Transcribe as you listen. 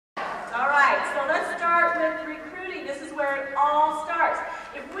right, so let's start with recruiting. This is where it all starts.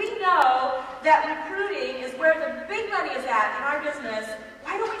 If we know that recruiting is where the big money is at in our business,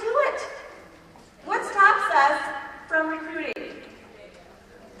 why don't we do it? What stops us from recruiting?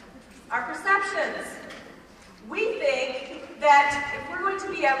 Our perceptions. We think that if we're going to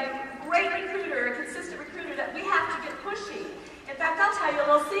be a great recruiter, a consistent recruiter, that we have to get pushy. In fact, I'll tell you a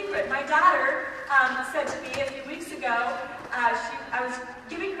little secret. My daughter said to me a few weeks ago, I was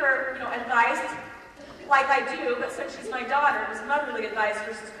giving her, advice, like I do, but since she's my daughter, it was motherly advice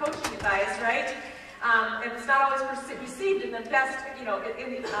versus coaching advice, right? And it's not always received in the best,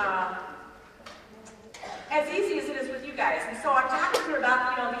 as easy as it is with you guys. And so I'm talking to her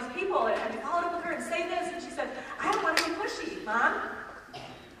about, these people, and have you followed up with her and say this? And she said, I don't want to be pushy, Mom.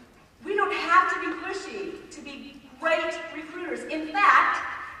 We don't have to be pushy to be great recruiters. In fact,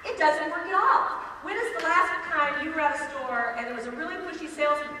 it doesn't work at all. When is the last time you were at a store and there was a really pushy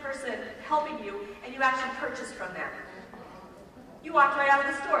salesperson helping you and you actually purchased from them? You walked right out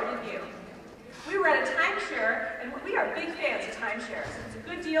of the store, didn't you? We were at a timeshare, and we are big fans of timeshares. It's a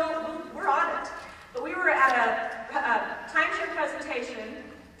good deal, we're on it. But we were at a timeshare presentation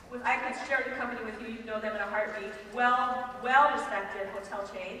with, I could share the company with you, you know them in a heartbeat, well-respected hotel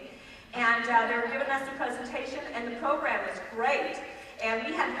chain. And they were giving us a presentation, and the program was great. And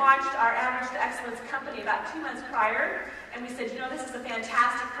we had launched our Average to Excellence company about 2 months prior, and we said, this is a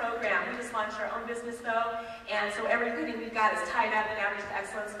fantastic program. We just launched our own business, though, and so everything we've got is tied up in Average to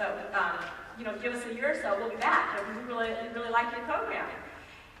Excellence, but, give us a year or so, we'll be back. But we really like your program.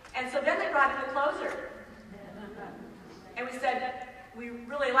 And so then they brought in the closer. And we said, we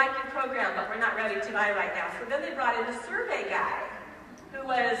really like your program, but we're not ready to buy right now. So then they brought in the survey guy, who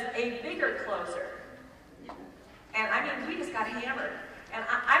was a bigger closer. And I mean, we just got hammered. And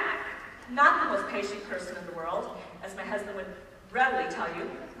I'm not the most patient person in the world, as my husband would readily tell you.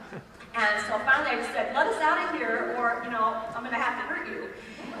 And so finally I just said, let us out of here, or, I'm going to have to hurt you.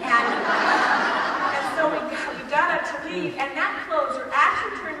 And so we got up to leave, and that closer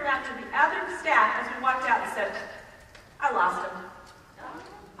actually turned around to the other staff as we walked out and said, I lost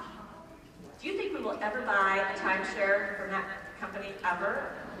him. Do you think we will ever buy a timeshare from that company,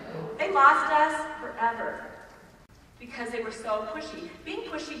 ever? They lost us forever because they were so pushy. Being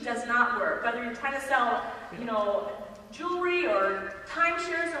pushy does not work. Whether you're trying to sell, jewelry or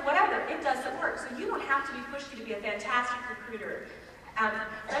timeshares or whatever, it doesn't work. So you don't have to be pushy to be a fantastic recruiter.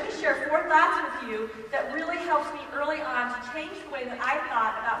 Let me share 4 thoughts with you that really helped me early on to change the way that I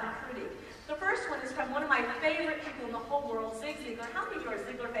thought about recruiting. The first one is from one of my favorite people in the whole world, Zig Ziglar. How many of you are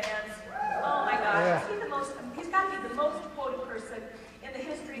Ziglar fans? Oh my gosh, yeah. He's got to be the most quoted person in the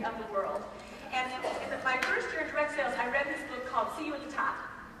history of the world. And in my first year in direct sales, I read this book called See You at the Top.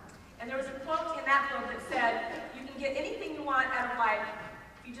 And there was a quote in that book that said, you can get anything you want out of life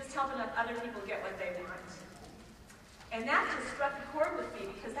if you just help enough other people get what they want. And that just struck a chord with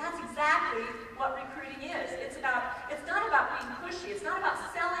me, because that's exactly what recruiting is. It's not about being pushy. It's not about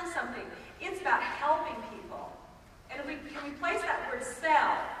selling something. It's about helping people. And if we can replace that word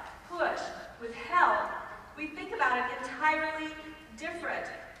sell, push, with help, we think about it entirely different.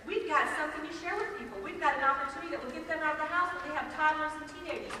 We've got something to share with people. We've got an opportunity that will get them out of the house when they have toddlers and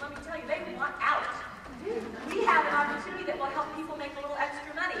teenagers. Let me tell you, they want out. We have an opportunity that will help people make a little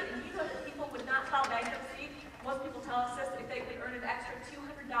extra money. And you know that people would not file bankruptcy. Most people tell us this, if they could earn an extra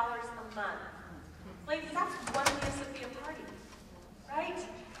 $200 a month. Ladies, that's one Leah Sophia party, right?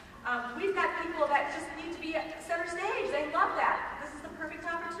 We've got people that just need to be at center stage. They love that. This is the perfect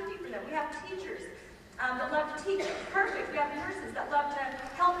opportunity for them. We have teachers that love to teach. Perfect. We have nurses that love to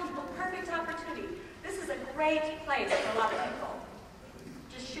help people. Perfect opportunity. This is a great place for a lot of people.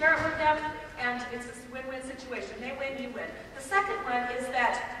 Just share it with them, and it's a win-win situation. They win, you win. The second one is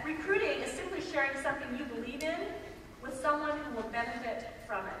that recruiting is simply sharing something you believe in with someone who will benefit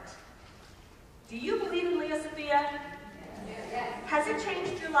from it. Do you believe in Leah Sophia? Yes. Has it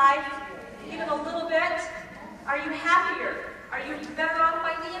changed your life even a little bit? Are you happier? Are you better off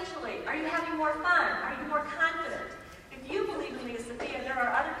financially? Are you having more fun? Are you more confident? If you believe in Leah Sophia, there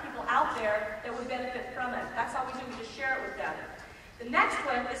are other people out there that would benefit from it. That's all we do, we just share it with them. The next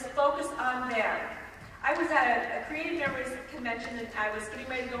one is focus on them. I was at a Creative Memories convention, and I was getting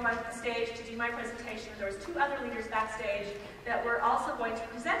ready to go on the stage to do my presentation. There was 2 other leaders backstage that were also going to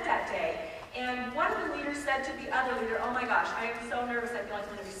present that day. And one of the leaders said to the other leader, oh my gosh, I am so nervous, I feel like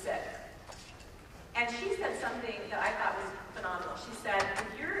I'm going to be sick. And she said something that I thought was phenomenal. She said,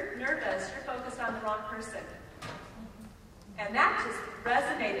 if you're nervous, you're focused on the wrong person. And that just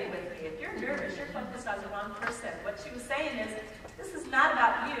resonated with me. If you're nervous, you're focused on the wrong person. What she was saying is, this is not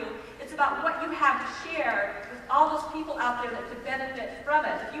about you. It's about what you have to share with all those people out there that could benefit from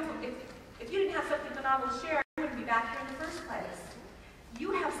it. If phenomenal to share, you wouldn't be back here in the first place.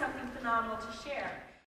 You have something phenomenal to share.